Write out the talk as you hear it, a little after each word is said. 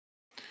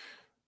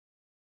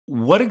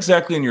What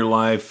exactly in your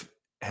life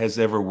has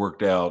ever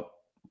worked out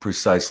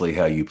precisely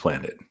how you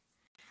planned it?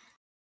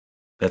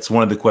 That's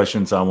one of the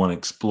questions I want to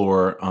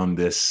explore on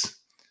this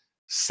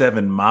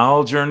 7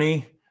 mile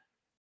journey,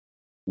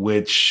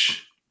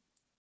 which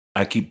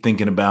I keep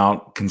thinking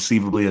about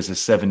conceivably as a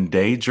 7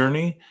 day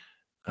journey,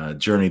 a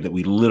journey that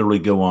we literally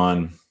go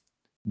on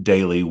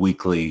daily,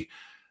 weekly,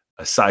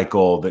 a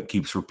cycle that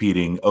keeps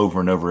repeating over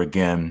and over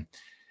again.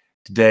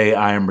 Today,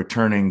 I am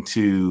returning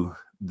to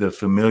the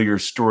familiar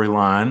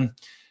storyline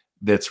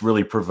that's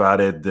really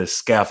provided the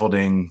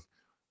scaffolding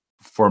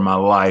for my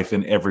life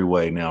in every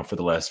way now for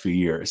the last few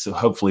years. So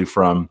hopefully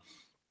from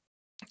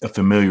a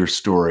familiar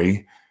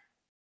story,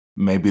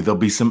 maybe there'll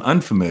be some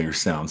unfamiliar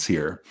sounds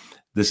here.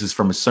 This is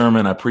from a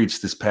sermon I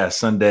preached this past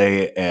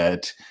Sunday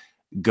at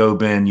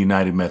Gobin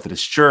United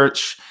Methodist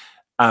Church.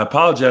 I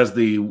apologize.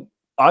 The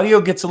audio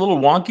gets a little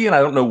wonky, and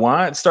I don't know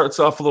why. It starts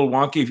off a little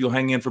wonky. If you'll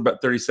hang in for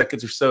about 30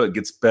 seconds or so, it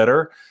gets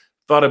better.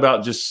 Thought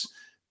about just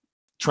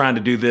trying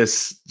to do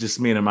this, just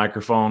me and a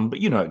microphone,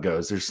 but you know how it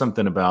goes. There's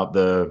something about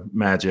the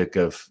magic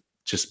of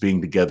just being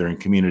together in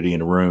community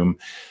in a room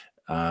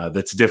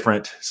that's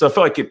different. So I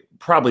felt like it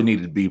probably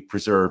needed to be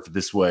preserved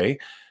this way,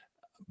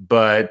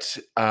 but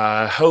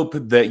I hope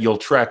that you'll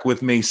track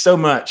with me. So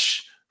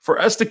much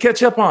for us to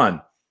catch up on.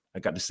 I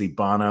got to see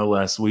Bono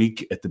last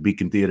week at the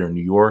Beacon Theater in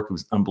New York. It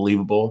was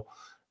unbelievable.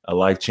 A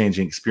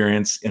life-changing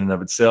experience in and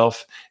of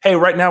itself. Hey,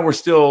 right now we're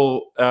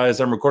still,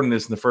 as I'm recording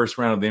this, in the first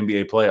round of the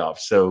NBA playoffs.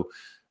 So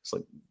it's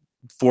like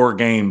 4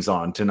 games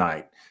on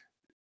tonight.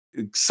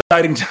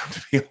 Exciting time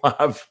to be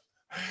alive.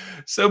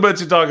 So much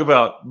to talk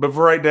about. But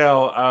for right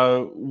now,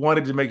 I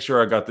wanted to make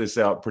sure I got this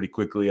out pretty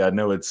quickly. I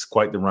know it's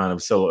quite the run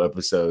of solo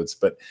episodes,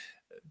 but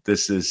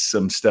this is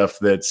some stuff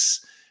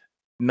that's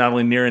not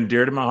only near and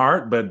dear to my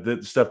heart, but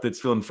the stuff that's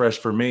feeling fresh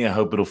for me. I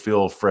hope it'll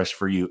feel fresh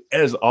for you.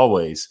 As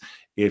always,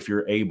 if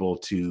you're able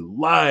to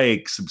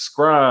like,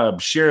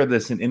 subscribe, share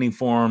this in any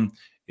form,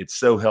 it's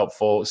so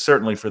helpful.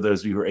 Certainly for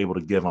those of you who are able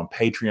to give on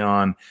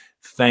Patreon,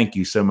 thank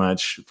you so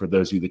much. For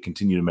those of you that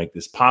continue to make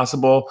this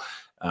possible,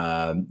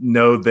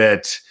 know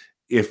that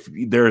if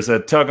there's a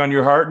tug on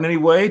your heart in any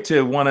way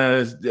to want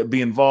to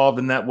be involved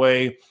in that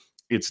way,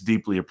 it's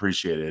deeply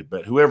appreciated.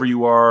 But whoever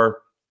you are,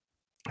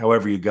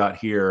 however you got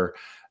here,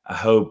 I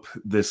hope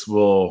this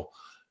will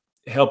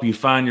help you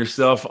find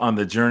yourself on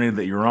the journey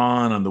that you're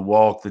on the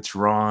walk that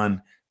you're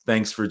on.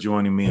 Thanks for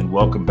joining me, and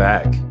welcome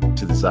back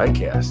to the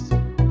Zeitcast.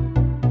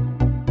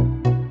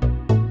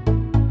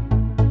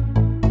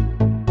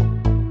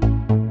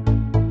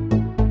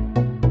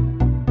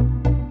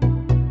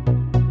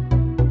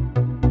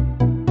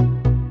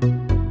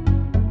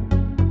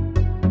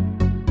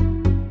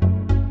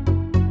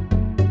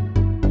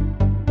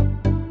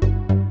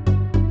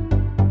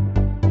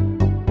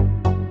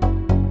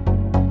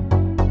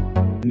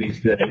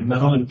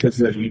 Not only because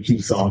of the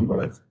YouTube song,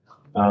 but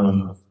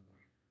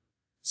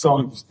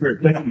song of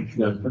spirit. Thank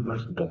you.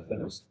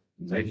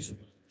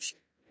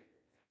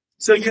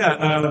 So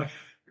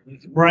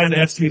Brian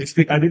asked me to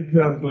speak. I did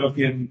a book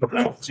in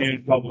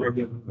June called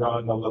Working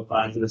God, I Love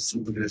Scientists,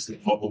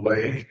 Synchronistic Mobile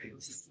Way.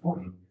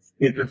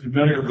 If you're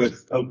familiar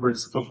with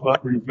Oprah's book club,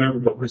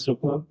 remember Oprah's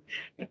book club?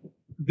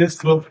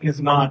 This book is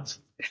not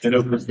an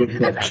Oprah's book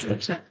club.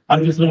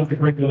 I just want to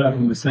break it up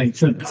in the same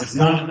sentence. It's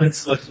not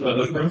let's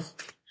Oprah.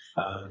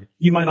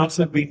 You might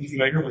also be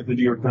familiar with the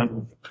New York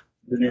Times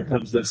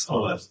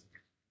bestseller.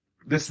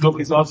 This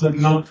book is also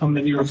not from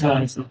the New York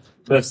Times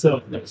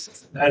bestseller.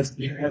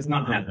 Has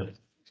not happened.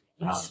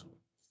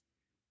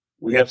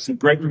 We have some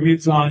great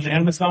reviews on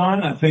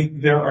Amazon. I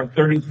think there are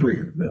 33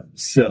 of them.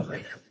 So,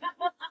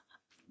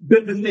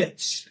 bit of a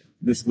niche,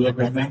 this book,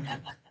 I think.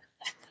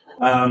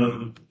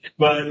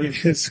 But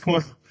it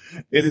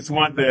is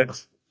one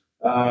that,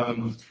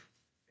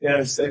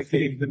 yes,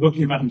 the book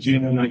came out in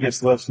June, and I guess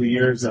the last few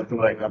years, I feel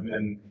like I've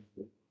been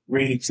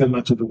reading so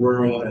much of the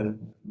world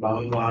and my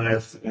own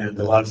life, and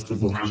a lot of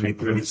people around me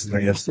through this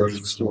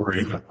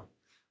story.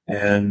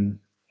 And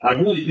I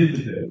really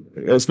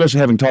did,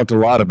 especially having talked a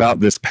lot about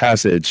this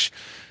passage,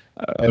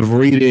 of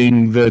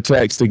reading the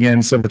text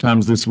again several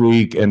times this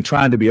week and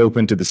trying to be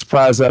open to the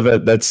surprise of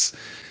it. That's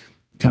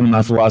kind of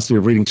my philosophy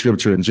of reading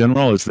scripture in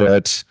general, is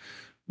that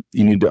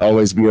you need to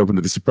always be open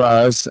to the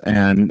surprise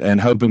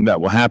and hoping that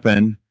will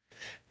happen.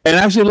 And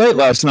actually late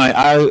last night,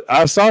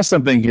 I saw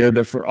something here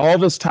that for all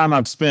this time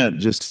I've spent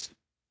just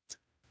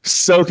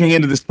soaking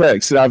into this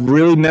text that I've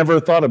really never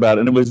thought about.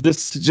 And it was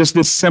just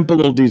this simple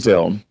little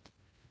detail.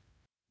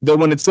 That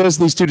when it says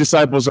these 2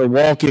 disciples are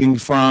walking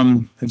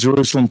from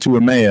Jerusalem to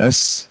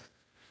Emmaus,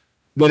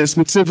 that it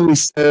specifically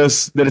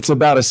says that it's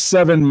about a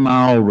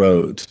 7-mile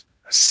road.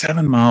 A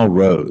 7-mile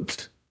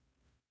road.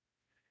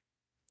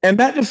 And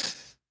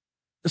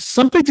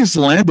something just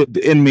landed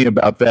in me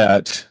about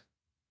that.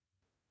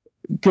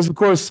 Because, of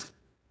course,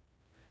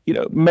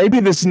 maybe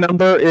this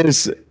number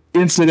is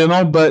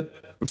incidental, but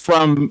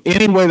from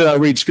any way that I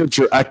read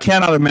Scripture, I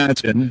cannot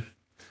imagine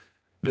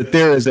that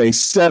there is a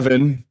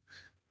 7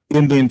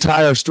 in the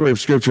entire story of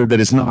Scripture that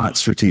is not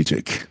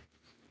strategic.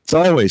 It's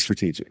always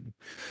strategic.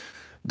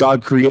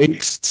 God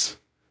creates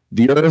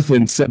the earth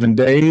in 7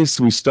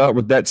 days. We start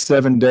with that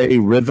 7-day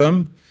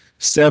rhythm.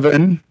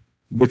 7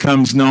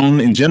 becomes known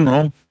in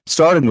general,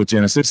 starting with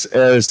Genesis,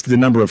 as the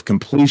number of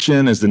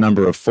completion, as the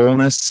number of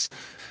fullness.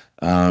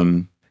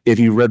 If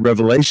you read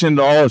Revelation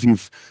at all, if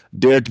you've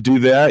dared to do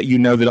that, you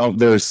know that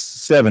there's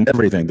 7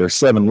 everything. There's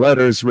 7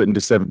 letters written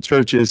to 7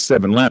 churches,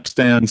 7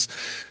 lampstands,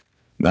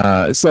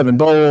 7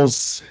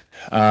 bowls.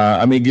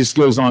 It just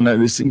goes on.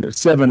 There's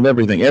 7 of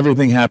everything.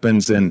 Everything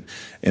happens in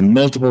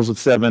multiples of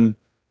 7.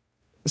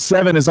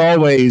 7 is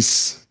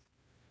always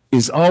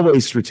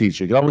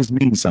strategic. It always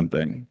means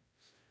something.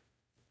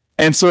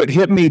 And so it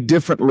hit me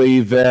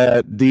differently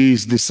that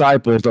these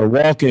disciples are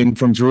walking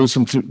from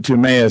Jerusalem to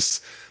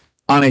Emmaus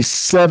on a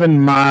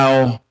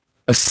 7-mile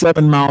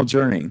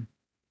journey.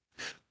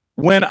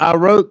 When I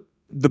wrote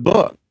the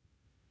book,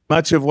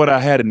 much of what I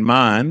had in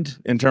mind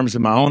in terms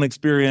of my own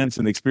experience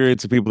and the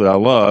experience of people that I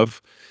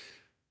love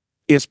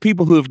is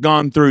people who have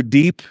gone through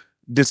deep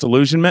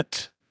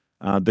disillusionment,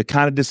 the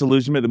kind of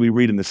disillusionment that we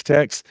read in this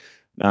text.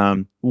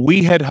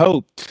 We had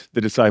hoped, the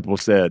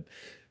disciples said,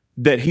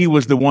 that he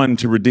was the one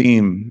to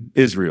redeem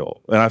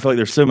Israel. And I feel like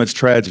there's so much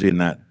tragedy in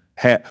that.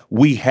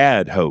 We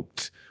had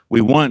hoped. We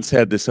once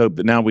had this hope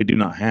that now we do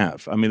not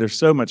have. There's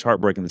so much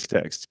heartbreak in this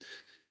text.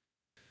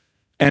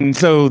 And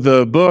so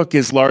the book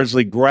is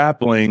largely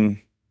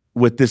grappling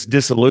with this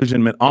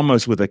disillusionment,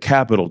 almost with a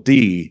capital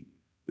D,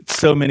 that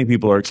so many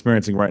people are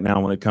experiencing right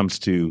now when it comes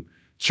to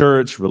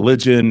church,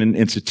 religion, and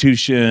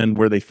institution,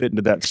 where they fit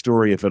into that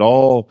story, if at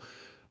all,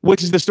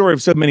 which is the story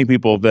of so many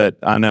people that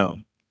I know,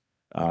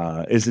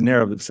 is a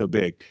narrative that's so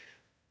big.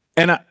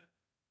 And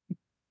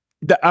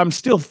I'm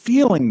still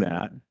feeling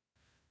that.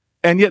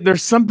 And yet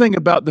there's something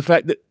about the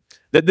fact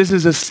that this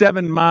is a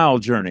 7-mile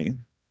journey.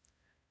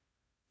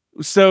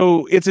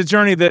 So it's a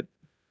journey that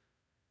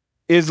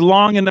is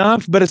long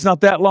enough, but it's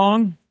not that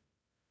long.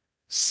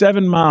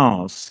 7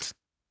 miles,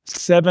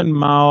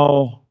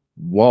 7-mile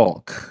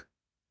walk.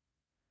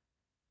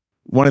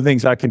 One of the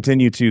things I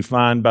continue to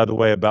find, by the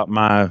way, about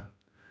my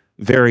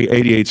very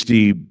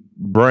ADHD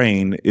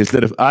brain is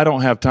that if I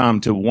don't have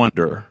time to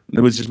wonder,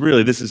 this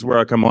is where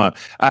I come alive.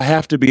 I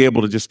have to be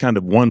able to just kind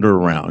of wander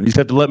around. You just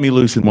have to let me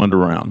loose and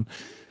wander around.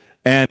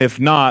 And if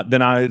not,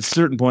 then at a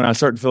certain point, I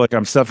start to feel like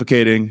I'm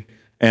suffocating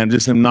and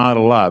just am not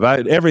alive.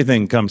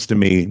 Everything comes to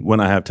me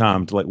when I have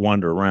time to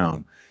wander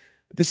around.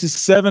 This is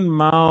 7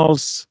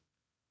 miles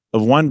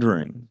of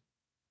wandering.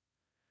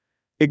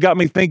 It got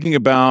me thinking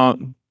about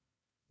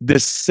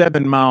this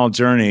 7-mile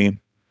journey.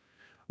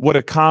 What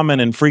a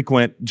common and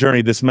frequent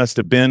journey this must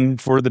have been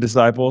for the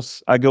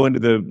disciples. I go in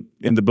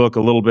the book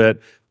a little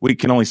bit. We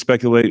can only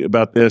speculate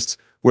about this.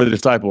 Were the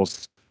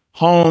disciples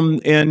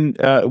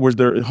was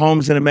their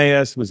homes in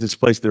Emmaus? Was this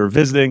place they were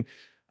visiting?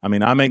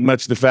 I make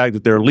much of the fact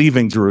that they're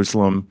leaving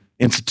Jerusalem,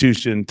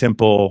 institution,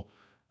 temple,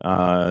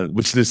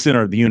 which is the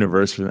center of the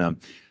universe for them.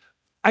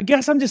 I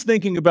guess I'm just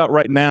thinking about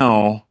right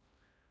now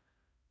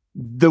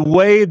the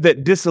way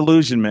that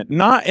disillusionment,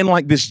 not in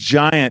this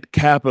giant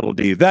capital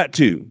D, that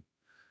too,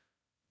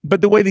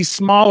 but the way these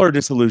smaller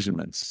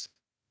disillusionments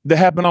that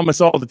happen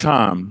almost all the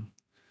time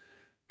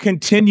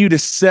continue to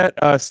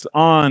set us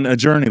on a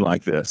journey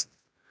like this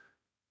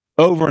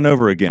over and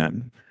over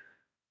again.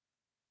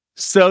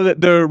 So that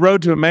the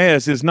road to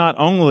Emmaus is not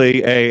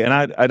only and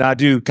I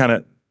do kind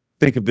of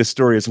think of this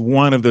story as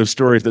one of those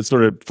stories that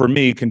sort of, for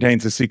me,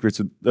 contains the secrets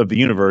of the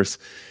universe.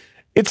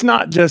 It's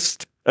not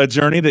just a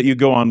journey that you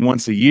go on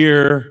once a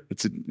year.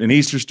 It's an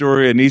Easter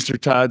story, an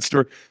Eastertide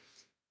story.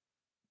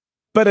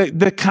 But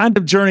the kind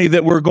of journey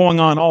that we're going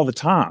on all the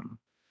time,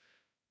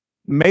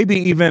 maybe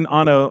even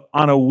on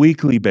a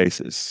weekly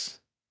basis,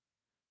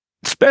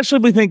 especially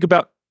if we think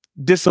about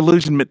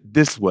disillusionment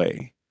this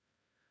way.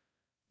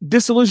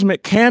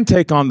 Disillusionment can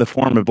take on the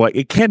form of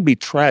it can be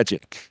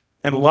tragic.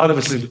 And a lot of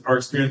us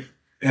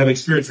have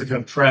experienced a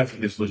kind of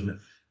tragic disillusionment.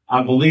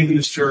 I believe in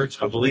this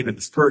church. I believe in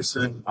this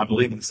person. I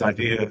believe in this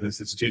idea, this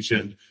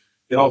institution.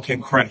 It all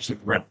came crashing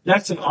around.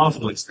 That's an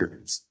awful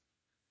experience.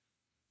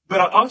 But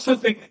I also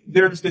think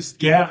there's this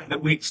gap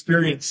that we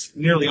experience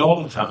nearly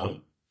all the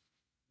time,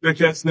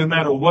 because no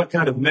matter what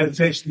kind of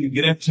meditation you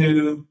get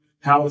into,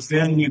 how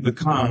zen you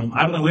become,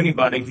 I don't know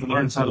anybody who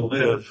learns how to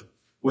live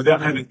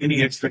without having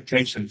any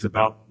expectations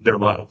about their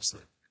lives.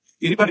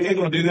 Anybody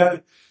able to do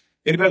that?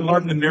 Anybody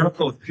learn the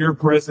miracle of pure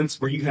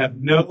presence where you have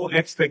no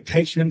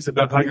expectations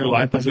about how your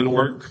life is going to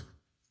work?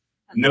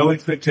 No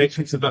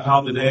expectations about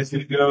how the day is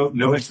going to go?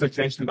 No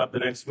expectation about the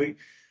next week?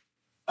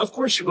 Of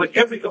course,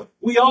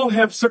 we all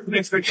have certain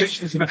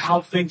expectations about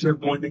how things are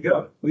going to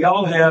go. We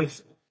all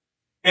have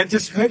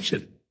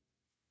anticipation.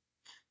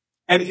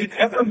 And if you've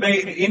ever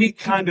made any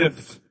kind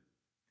of,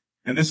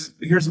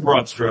 here's a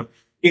broad stroke,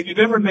 if you've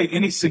ever made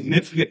any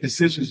significant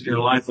decisions in your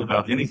life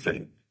about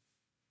anything,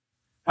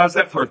 how's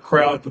that for a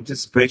crowd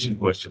participation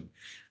question?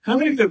 How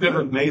many of you have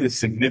ever made a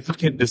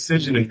significant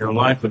decision in your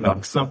life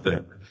about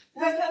something?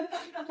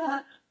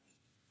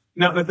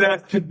 Now,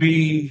 that could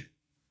be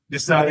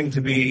deciding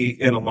to be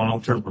in a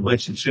long-term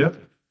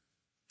relationship,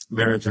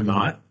 marriage or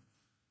not.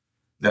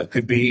 That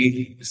could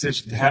be a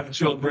decision to have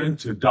children,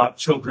 to adopt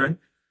children,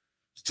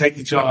 to take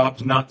a job,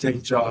 to not take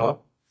a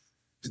job,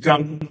 to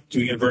come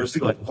to a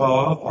university like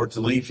Paul, or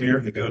to leave here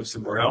and to go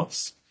somewhere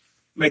else.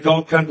 Make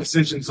all kinds of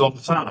decisions all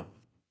the time.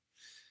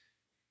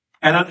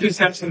 And I'm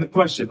just asking the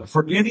question,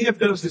 for any of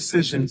those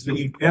decisions that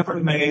you've ever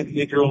made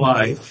in your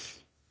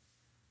life,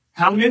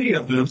 how many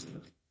of them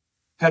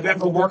have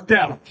ever worked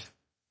out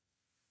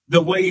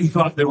the way you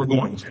thought they were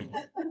going to?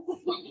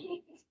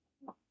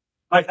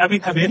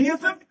 Have any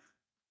of them?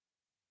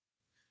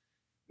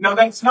 No,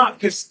 that's not,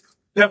 because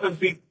that would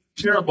be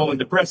terrible and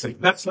depressing.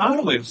 That's not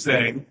a way of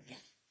saying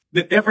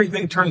that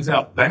everything turns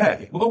out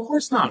bad. Well, of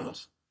course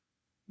not.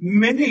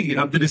 Many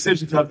of the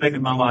decisions I've made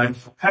in my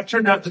life have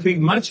turned out to be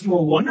much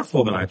more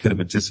wonderful than I could have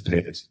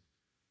anticipated.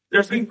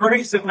 There's been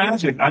grace and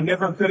magic I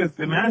never could have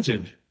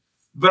imagined.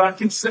 But I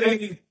can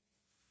say,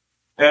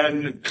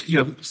 and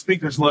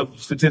speakers love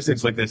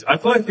statistics like this, I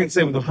feel like I can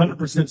say with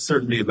 100%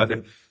 certainty about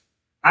it,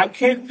 I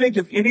can't think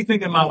of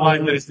anything in my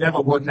life that has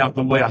ever worked out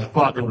the way I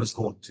thought it was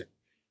going to.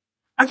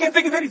 I can't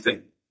think of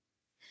anything.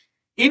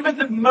 Even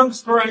the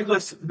most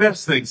miraculous,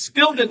 best things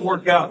still didn't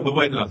work out the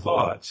way that I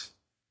thought.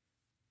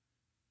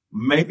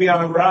 Maybe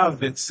I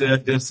arrived at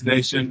said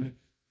destination.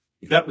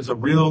 That was a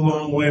real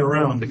long way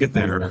around to get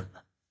there.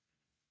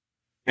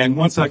 And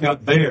once I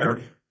got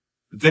there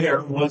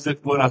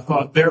wasn't what I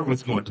thought there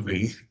was going to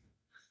be.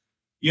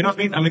 You know what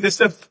I mean?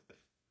 This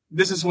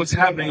is what's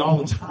happening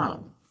all the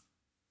time.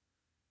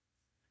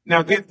 Now,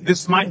 again,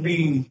 this might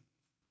be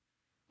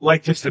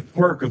like just a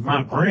quirk of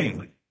my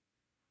brain,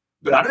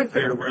 but I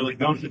very rarely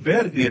go to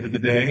bed at the end of the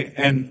day,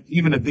 and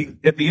even at the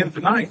end of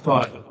the night,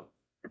 thought,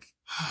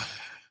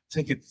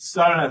 take it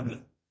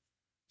aside.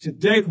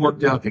 Today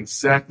worked out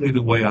exactly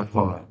the way I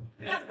thought.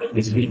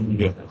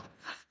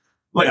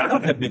 Like, I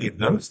don't have many of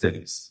those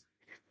days.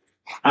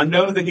 I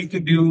know that you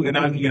can do, and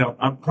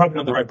I'm probably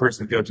not the right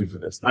person to go to for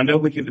this. I know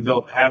we can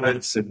develop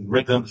habits and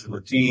rhythms and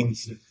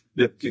routines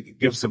that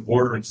give some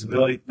order and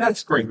stability.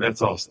 That's great.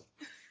 That's awesome.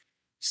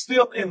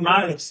 Still, in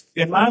my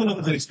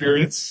limited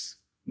experience,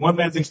 one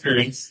man's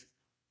experience,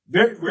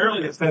 very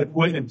rarely is that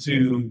equated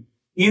to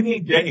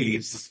any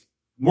days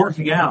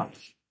working out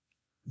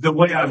the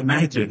way I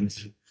imagined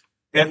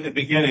at the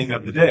beginning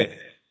of the day.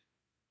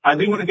 I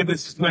do want to give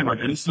this disclaimer,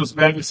 and this was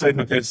bad to say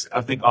because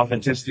I think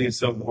authenticity is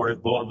so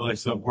important, vulnerability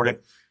is so important.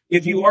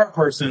 If you are a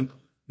person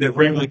that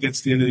rarely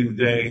gets to the end of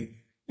the day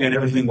and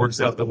everything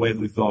works out the way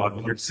we thought,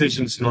 and your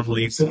decisions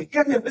normally say,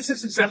 yeah, this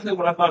is exactly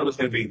what I thought it was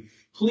going to be,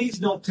 please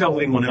don't tell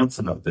anyone else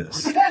about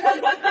this.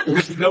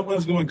 Because no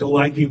one's going to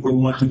like you or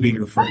want to be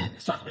your friend.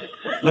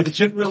 Like,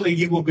 generally,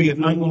 you will be an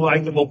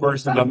unlikable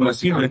person by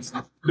most humans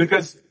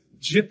because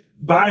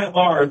by and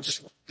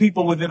large,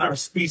 people within our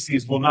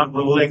species will not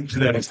relate to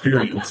that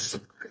experience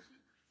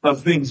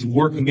of things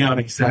working out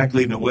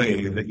exactly the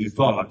way that you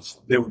thought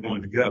they were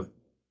going to go.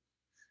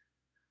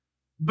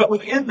 But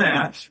within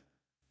that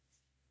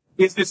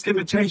is this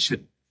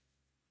invitation.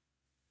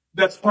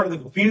 That's part of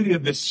the beauty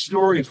of this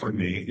story for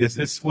me, is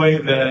this way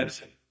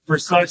that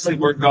precisely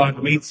where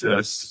God meets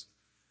us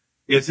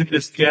is in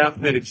this gap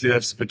that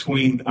exists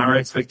between our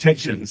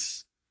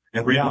expectations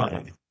and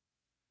reality.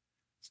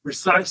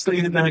 Precisely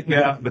in that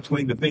gap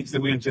between the things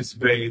that we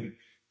anticipate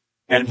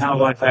and how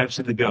life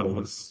actually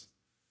goes,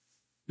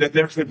 that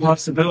there's the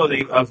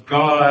possibility of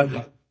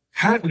God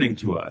happening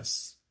to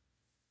us.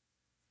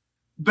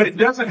 But it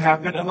doesn't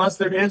happen unless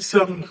there is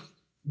some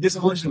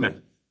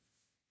disillusionment.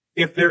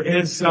 If there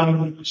is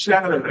some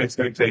shattered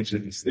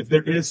expectations, if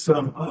there is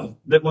some,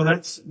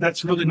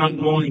 that's really not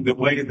going the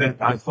way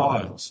that I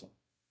thought.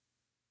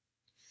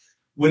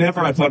 Whenever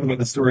I talk about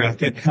the story, I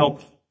can't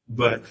help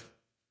but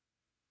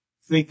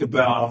think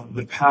about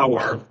the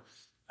power.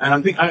 And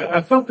I think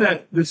I felt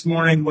that this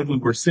morning when we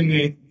were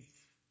singing,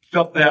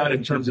 felt that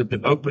in terms of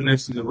the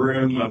openness in the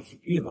room of,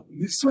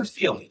 you sort of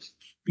feel it.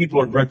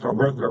 People are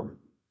broken.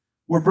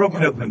 We're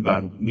broken open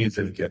by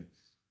music. And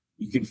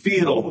you can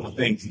feel the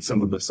things that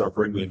some of us are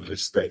bringing into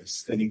this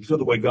space. And you can feel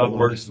the way God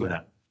works with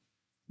that.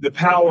 The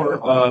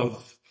power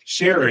of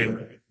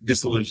sharing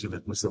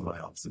disillusionment with someone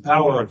else. The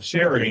power of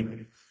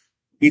sharing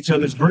each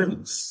other's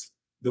burdens,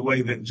 the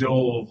way that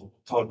Joel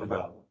talked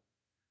about.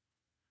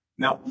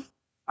 Now,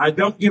 I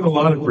don't give a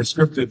lot of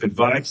prescriptive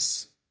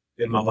advice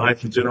in my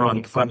life in general. I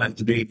don't find that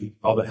to be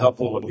all that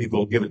helpful when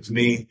people give it to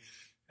me.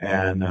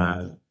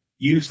 And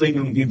usually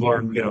when people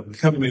are,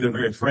 come to me, they're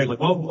very afraid,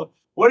 like, well,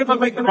 what if I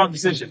make the wrong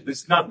decision?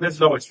 This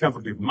is always come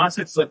for people. My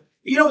sense is like,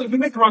 if you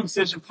make the wrong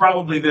decision,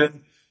 probably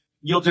then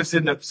you'll just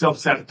end up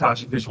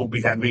self-sabotaging because you won't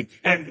be happy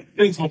and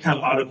things will kind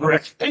of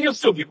autocorrect and you'll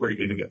still get where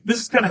you're going to go.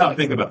 This is kind of how I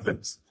think about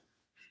things.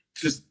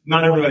 Just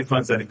not everybody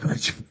finds that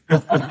encouraging.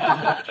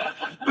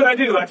 But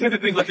I tend to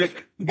think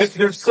like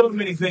there's so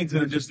many things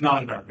that are just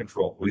not in our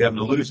control. We have an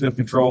illusion of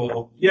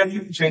control. Yeah,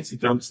 you can change the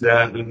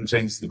thermostat, you can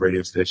change the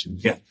radio station.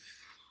 Yeah.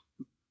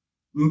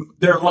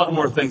 There are a lot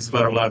more things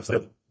about our lives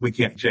that we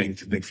can't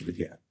change than things that we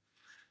can.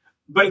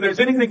 But if there's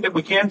anything that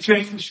we can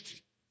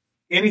change,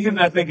 anything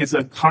that I think is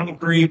a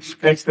concrete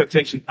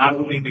expectation I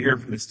don't need to hear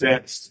from this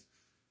text,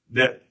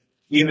 that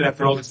even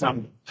after all this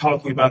time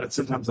talking about it,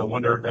 sometimes I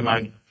wonder, am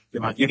I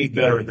any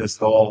better at this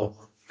at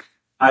all?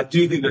 I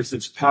do think there's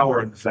such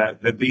power in the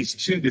fact that these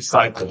two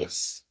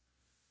disciples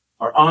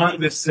are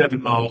on this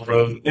 7-mile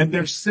road and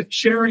they're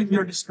sharing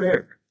their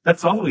despair.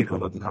 That's all we know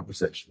about the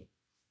conversation,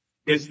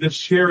 is they're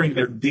sharing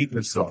their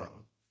deepest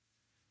sorrow.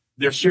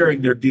 They're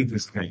sharing their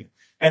deepest pain.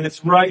 And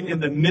it's right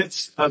in the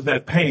midst of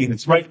that pain.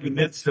 It's right in the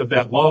midst of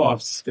that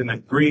loss and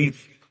that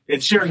grief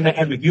and sharing that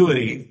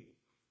ambiguity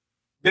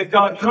that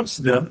God comes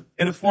to them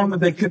in a form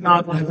that they could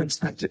not have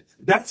expected.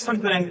 That's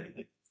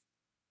something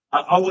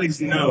I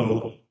always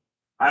know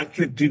I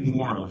could do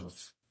more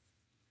of,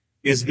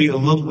 is be a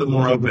little bit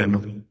more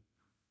open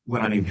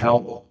when I need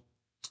help.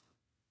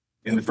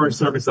 In the first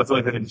service, I feel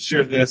like I didn't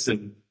share this,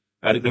 and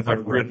I didn't know if I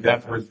read it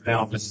afterwards.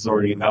 Now this is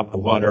already out of the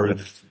water,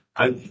 and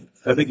I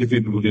think if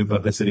people will do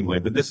about this anyway.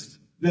 But this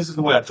is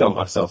the way I tell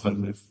myself,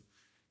 and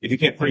if you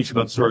can't preach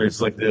about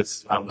stories like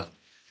this, I don't know.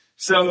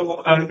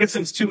 So I guess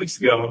since 2 weeks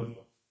ago,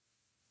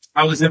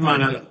 I was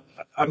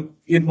I'm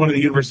in one of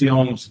the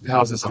university-owned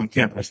houses on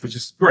campus, which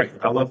is great.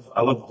 I love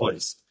the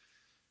place.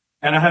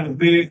 And I have a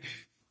big,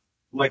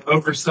 like,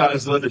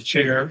 oversized leather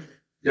chair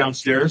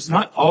downstairs,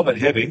 not all that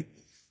heavy,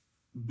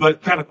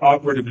 but kind of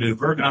awkward to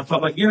maneuver. And I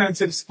thought, like,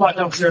 it's a spot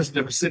downstairs and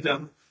never sit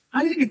down.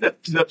 I need to get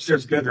that to the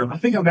upstairs bedroom. I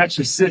think I'm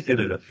actually sitting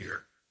in it up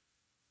here.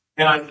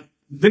 And I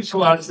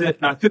visualized it,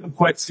 and I couldn't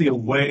quite see a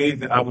way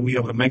that I would be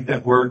able to make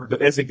that work.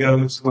 But as it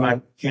goes, when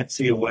I can't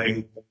see a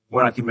way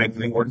when I can make the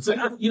thing work, and say,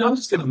 I'm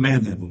just going to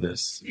manhandle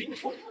this.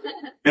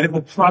 And it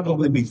will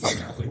probably be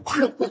fine.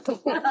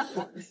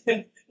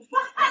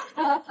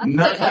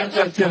 Not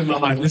that in my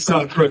mind. This is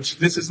my approach.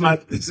 This is my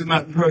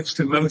approach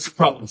to most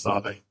problem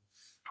solving.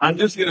 I'm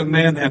just going to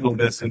manhandle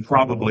this, and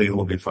probably it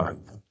will be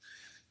fine.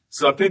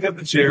 So I pick up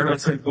the chair, and I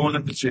start going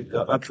up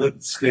the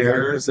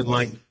stairs, and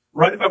like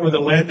right about where the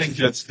landing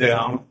juts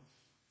down,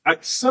 I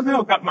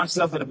somehow got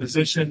myself in a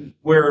position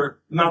where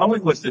not only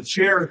was the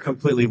chair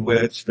completely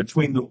wedged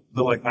between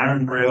the like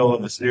iron rail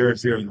of the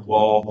stairs here and the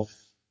wall,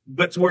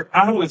 but to where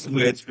I was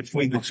wedged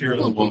between the chair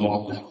and the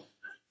wall.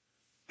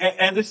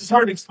 And this is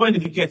hard to explain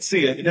if you can't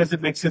see it. It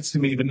doesn't make sense to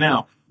me even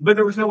now. But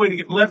there was no way to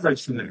get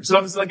leverage from there. So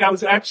I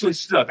was actually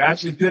stuck. I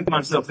actually pinned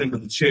myself into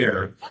the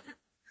chair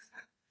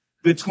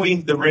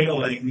between the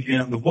railing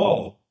and the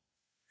wall.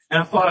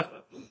 And I thought,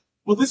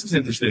 well, this is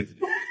interesting.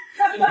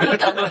 I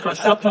left my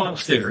cell phone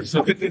upstairs,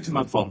 so I couldn't get to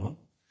my phone.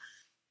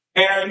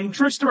 And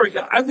true story,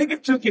 I think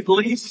it took at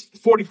least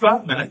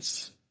 45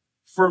 minutes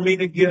for me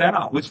to get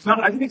out, which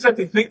I didn't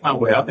exactly think my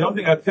way out. The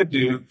only thing I could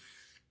do,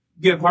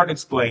 get hard to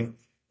explain,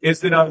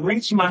 is that I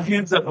reached my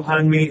hands up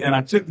behind me and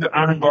I took the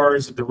iron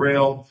bars of the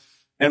rail,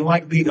 and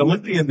like the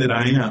Olympian that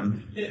I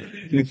am,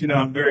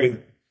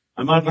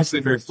 I'm obviously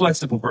a very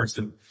flexible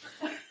person,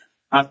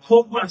 I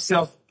pulled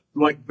myself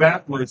like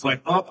backwards,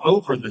 like up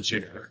over the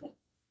chair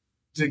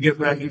to get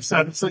back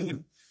inside. So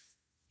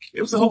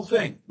it was the whole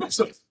thing.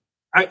 So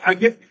I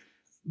get,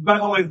 by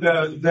the way,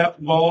 that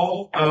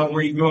wall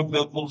where you go up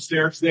the little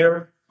stairs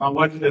there, my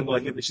wife did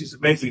like it. She's an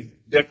amazing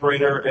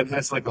decorator and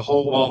has like a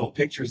whole wall of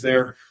pictures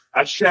there.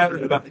 I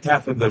shattered about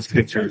half of those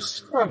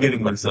pictures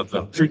getting myself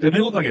up. They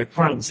look like a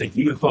crime scene.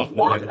 You would have thought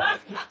like,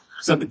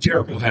 something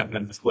terrible happened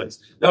in this place.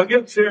 Now I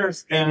get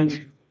upstairs,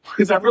 and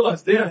because I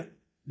realized then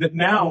that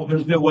now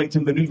there's no way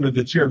to maneuver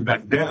the chair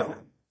back down.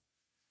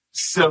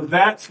 So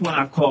that's when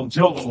I called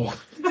Joel.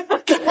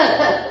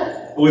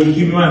 With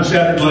keep in mind,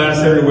 shattered glass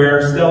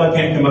everywhere. Stella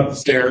can't come up the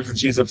stairs, and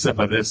she's upset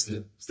by this.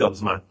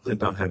 Stella's mine. They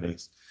don't have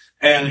these.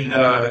 And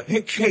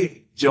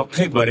hey, Joel,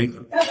 hey, buddy.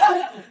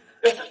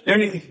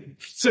 And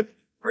so,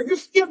 are you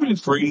giving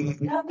free?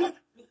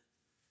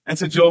 And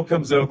so Joel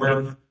comes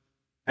over,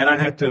 and I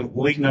had to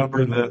lean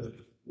over the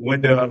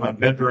window of my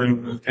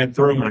bedroom and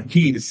throw my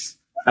keys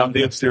out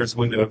the upstairs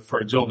window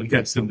for Joel to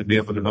catch them to be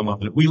able to come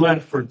up. We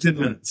laughed for 10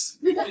 minutes.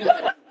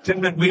 10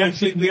 minutes. We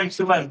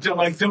actually laughed.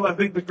 Joel, I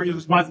think the tree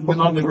was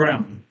on the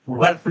ground. We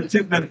laughed for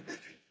 10 minutes.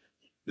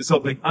 This whole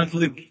thing,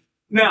 unbelievable.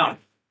 Now,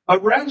 a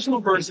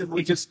rational person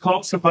would just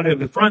call somebody at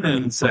the front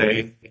end and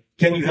say,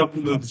 can you help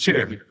me move the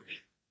chair?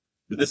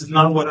 But this is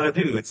not what I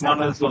do. It's not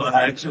what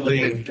I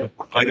actually,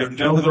 I have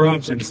no other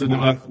options than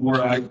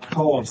where I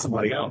call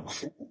somebody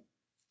else.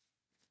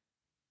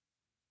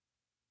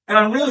 And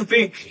I really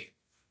think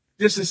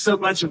this is so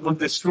much of what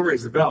this story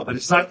is about. The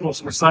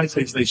disciples were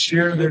sideways. They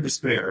share their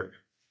despair.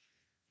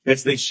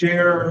 As they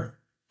share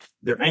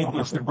their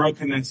anguish, their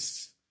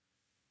brokenness,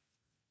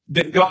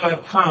 that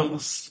God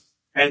comes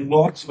and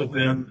walks with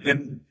them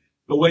in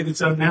a way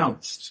that's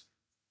unannounced.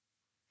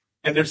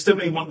 And there's so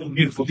many wonderful,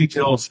 beautiful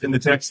details in the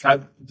text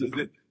that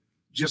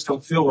just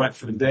don't feel right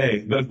for the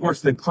day. But of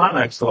course, the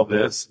climax of all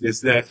this is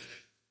that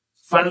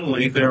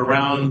finally they're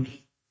around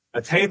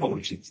a table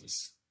with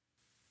Jesus.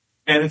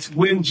 And it's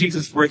when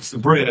Jesus breaks the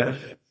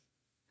bread,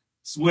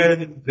 it's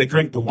when they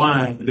drink the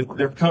wine, that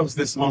there comes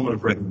this moment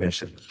of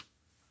recognition.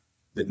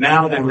 That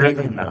now they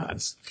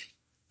recognize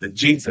that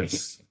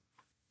Jesus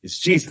is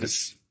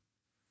Jesus.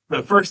 For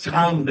the first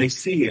time they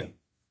see him.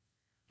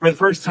 For the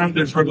first time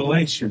there's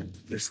revelation,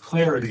 there's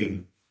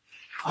clarity.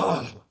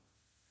 Oh,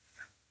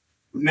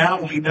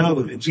 now we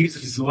know that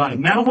Jesus is alive.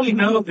 Now we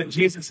know that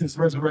Jesus is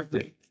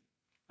resurrected.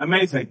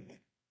 Amazing.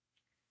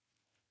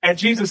 And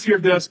Jesus here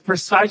does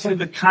precisely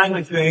the kind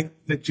of thing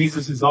that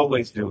Jesus is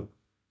always doing.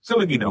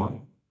 Some of you know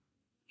him.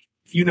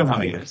 You know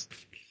how he is.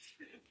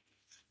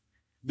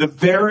 The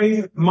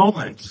very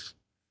moment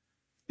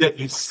that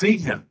you see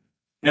him,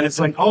 and it's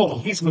like, oh,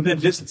 he's within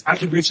distance. I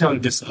could reach out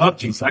and just hug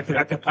Jesus. I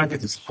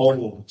could just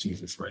hold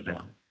Jesus right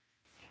now.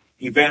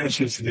 He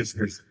vanishes and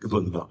disappears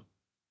completely gone.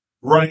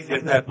 Right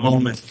at that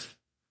moment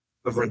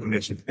of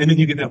recognition. And then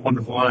you get that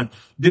wonderful line,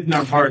 didn't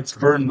our hearts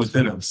burn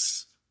within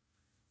us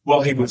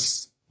while he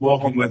was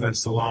walking with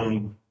us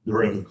along the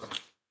road?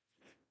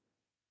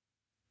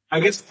 I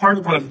guess part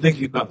of what I'm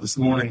thinking about this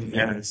morning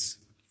is,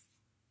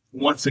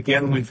 once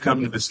again, we've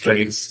come to this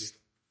space,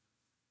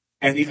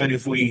 and even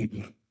if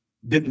we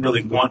didn't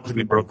really want to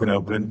be broken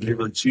open, didn't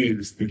really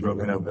choose to be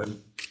broken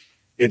open,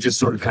 it just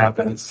sort of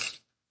happens.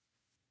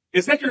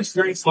 Is that your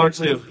experience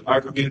largely of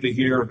our community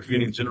here or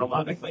community in general?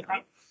 I think,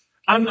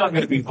 I'm not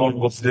going to be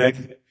vulnerable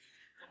today.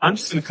 I'm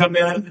just going to come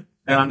in,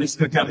 and I'm just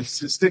going to kind of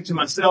stick to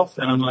myself,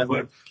 and I'm like,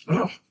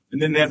 oh.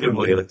 And then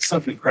inevitably, like,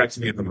 something cracks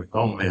me up, and I'm like,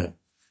 oh man,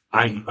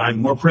 I'm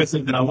more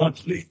present than I want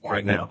to be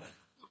right now.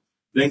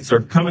 Things are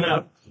coming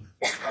up.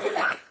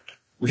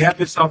 We have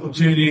this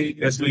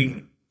opportunity, as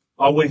we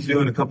always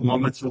do in a couple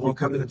moments, where we'll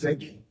come to the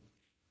table.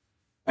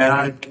 And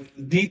I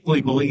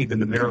deeply believe in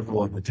the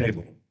miracle of the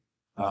table.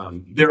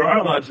 There are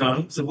a lot of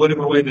times, in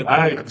whatever way that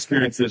I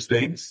experience those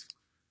things,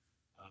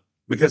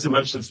 because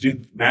emotions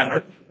do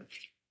matter.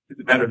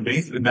 They matter to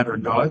me, they matter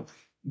to God.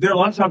 There are a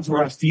lot of times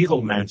where I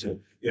feel magic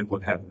in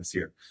what happens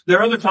here. There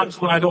are other times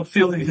when I don't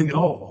feel anything at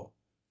all.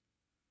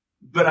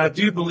 But I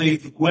do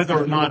believe, whether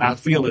or not I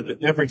feel it,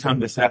 that every time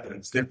this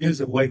happens, there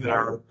is a way that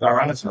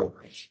our eyes are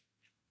open.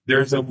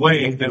 There's a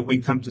way that we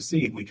come to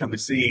see. We come to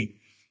see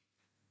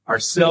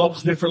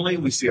ourselves differently.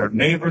 We see our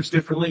neighbors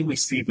differently. We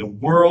see the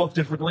world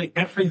differently.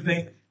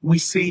 Everything we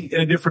see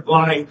in a different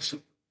light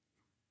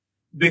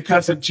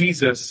because of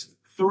Jesus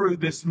through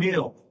this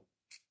meal.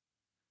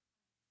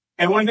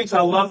 And one of the things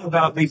I love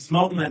about these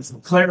moments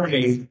of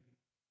clarity,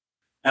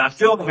 and I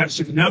feel like I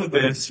should know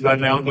this by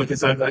now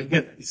because I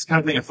get this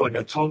kind of thing I feel like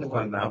I talk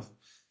about enough.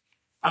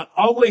 I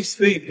always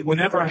think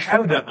whenever I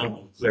have that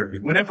moment of clarity,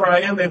 whenever I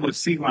am able to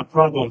see my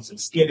problems in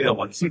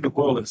scale and see the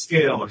world in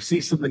scale or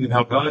see something in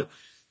how God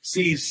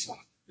sees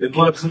and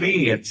loves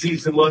me and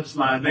sees and loves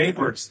my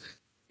neighbors,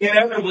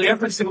 inevitably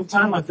every single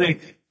time I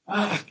think,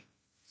 I've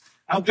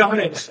got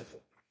it.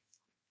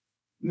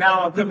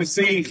 Now I'm going to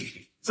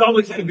see, it's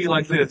always going to be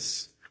like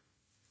this.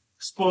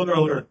 Spoiler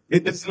alert,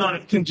 it does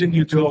not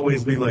continue to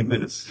always be like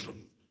this.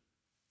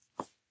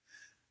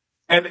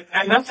 And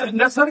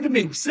that's not even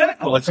being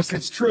cynical.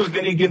 It's true of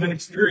any given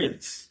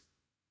experience.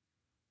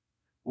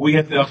 We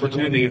had the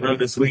opportunity earlier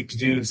this week to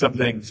do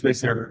something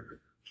spectacular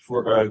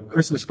for a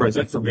Christmas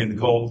present for me and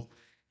Nicole.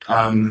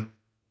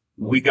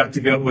 We got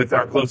to go with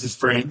our closest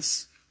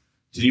friends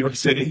to New York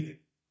City,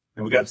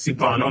 and we got to see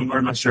Bono. I'm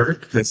wearing my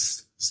shirt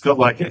because I still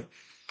like it.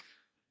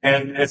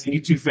 And as a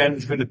U2 fan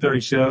who's been to 30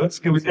 shows,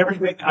 it was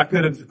everything I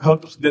could have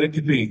hoped that it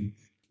could be.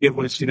 It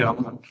was,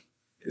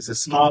 it's a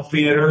small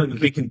theater, the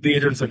Beacon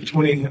Theater is like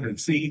 2,800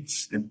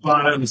 seats, and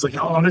Bono was like,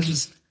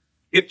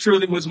 it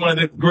truly was one of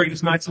the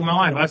greatest nights of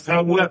my life.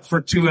 I wept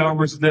for 2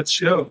 hours of that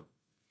show.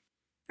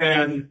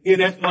 And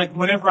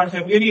whenever I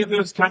have any of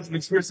those kinds of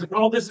experiences,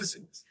 this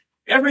is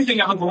everything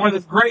out of one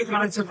of the great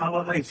nights of my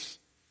life.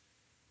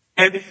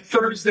 And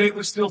Thursday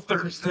was still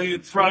Thursday,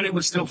 and Friday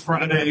was still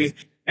Friday,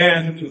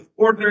 and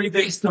ordinary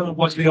days still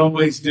what they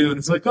always do. And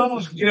it's like,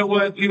 you know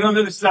what? The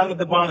other side of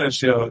the Bono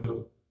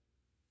show.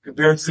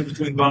 Comparison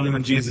between Bono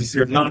and Jesus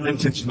here, not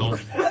intentional.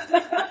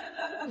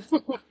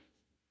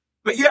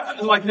 But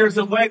yeah, there's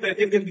a way that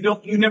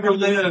you never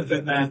live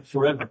in that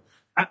forever.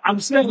 I'm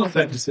saying all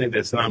that to say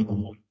this,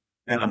 and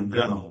I'm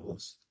done all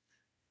this.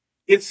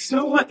 It's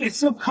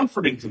so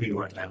comforting to me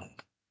right now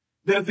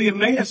that the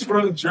Emmaus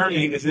Road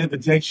journey is an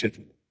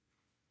invitation,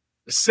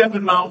 a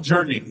 7-mile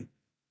journey,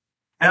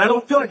 and I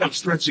don't feel like I'm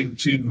stretching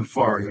too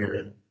far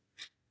here.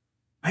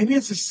 Maybe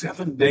it's a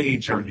 7-day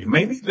journey.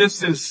 Maybe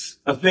this is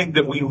a thing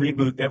that we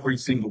reboot every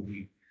single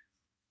week.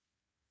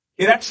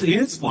 It actually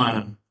is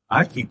why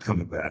I keep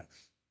coming back.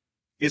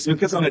 It's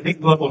because on a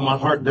deep level, my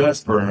heart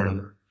does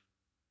burn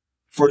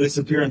for this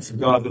appearance of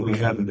God that we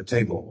have at the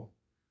table.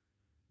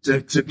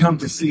 To come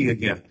to see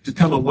again, to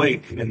come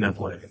awake in that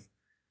way.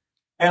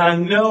 And I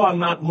know I'm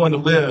not going to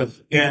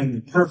live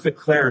in perfect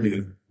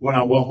clarity when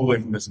I walk away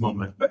from this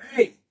moment. But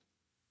hey,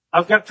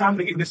 I've got time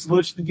to get this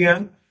solution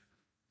again.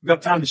 I've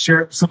got time to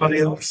share it with somebody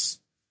else.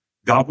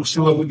 God will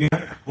show up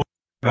again. We'll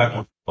be back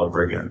all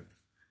over again.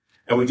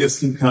 And we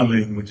just keep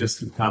coming. We just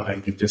keep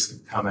coming. We just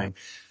keep coming.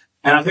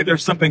 And I think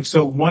there's something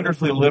so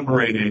wonderfully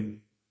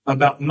liberating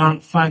about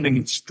not finding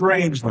it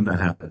strange when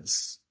that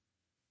happens.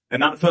 And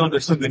not feeling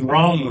there's something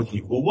wrong with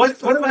you. Well, what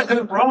have I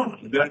done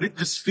wrong? That I didn't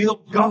just feel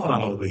God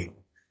all week.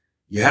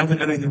 You haven't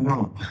done anything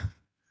wrong.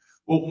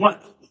 Well,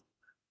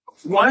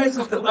 why is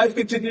it that life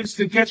continues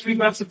to catch me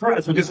by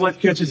surprise? Because life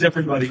catches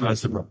everybody by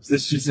surprise.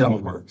 This is just how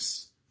it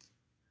works.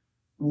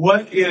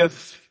 What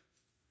if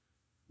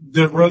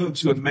the road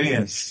to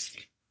Emmaus,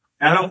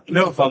 and I don't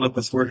know if I love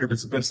this word here, but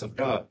it's the best of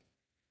God.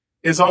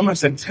 is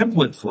almost a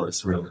template for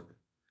us, really,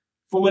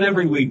 for what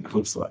every week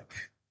looks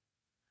like.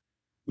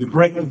 We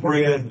break the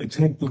bread, we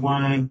take the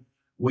wine,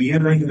 we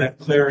enter into that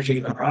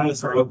clarity, our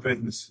eyes are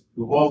open,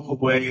 we walk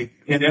away,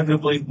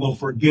 inevitably we'll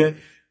forget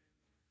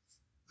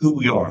who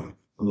we are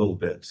a little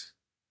bit.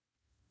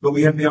 But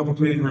we have the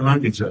opportunity to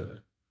remind each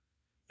other.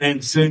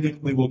 And soon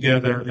we will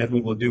gather and we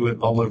will do it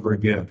all over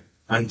again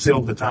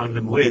until the time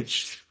in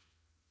which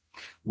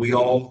we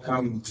all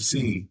come to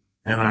see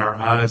and our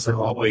eyes are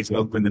always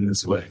open in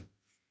this way.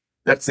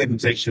 That's the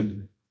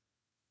invitation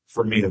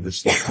for me of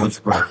this. Let's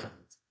pray.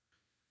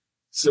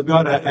 So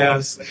God, I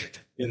ask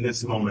in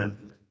this moment,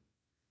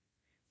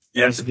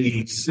 as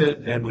we sit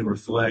and we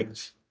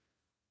reflect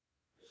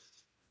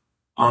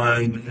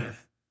on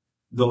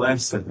the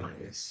last 7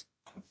 days,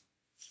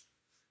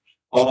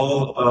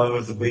 all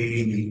of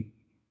the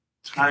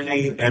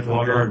tiny and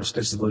large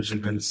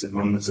disillusionments and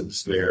moments of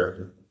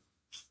despair,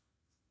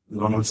 the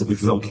moments that we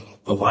felt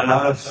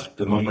alive,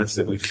 the moments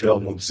that we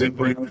felt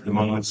exuberant, the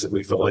moments that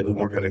we felt like we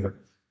weren't going to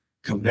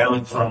come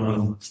down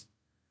from,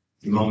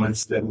 the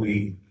moments that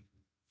we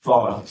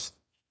thought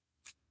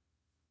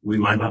we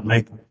might not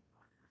make it.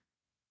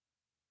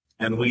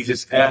 And we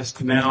just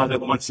ask now that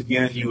once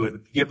again you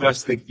would give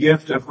us the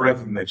gift of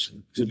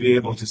recognition to be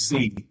able to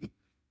see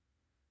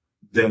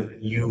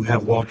that you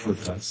have walked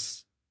with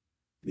us.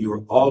 You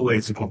are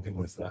always walking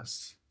with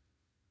us.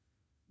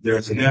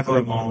 There's never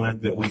a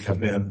moment that we have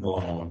been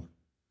alone.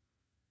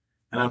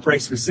 And I pray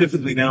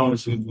specifically now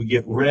as we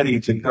get ready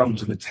to come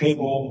to the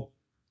table,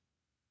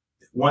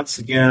 once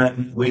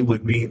again, we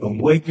would be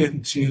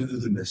awakened to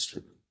the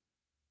mystery.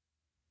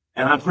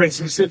 And I pray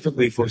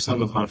specifically for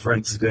some of my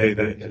friends today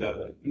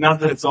that, not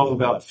that it's all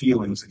about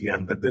feelings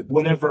again, but that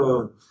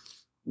whatever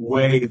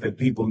way that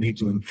people need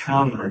to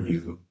encounter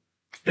you,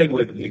 they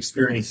would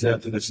experience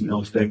that to this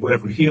meal today,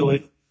 whatever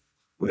healing,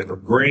 whatever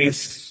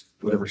grace,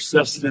 whatever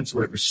sustenance,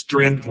 whatever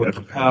strength,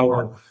 whatever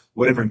power,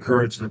 whatever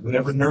encouragement,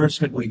 whatever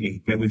nourishment we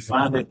need. May we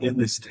find it in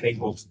this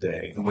table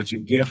today. And would you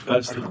give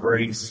us the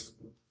grace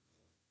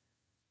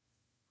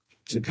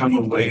to come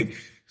awake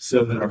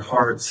so that our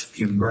hearts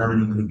can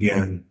burn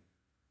again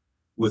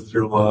with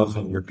your love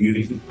and your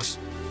beauty,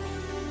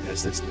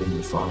 as it's been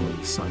the Father,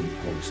 the Son, and the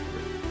Holy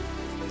Spirit.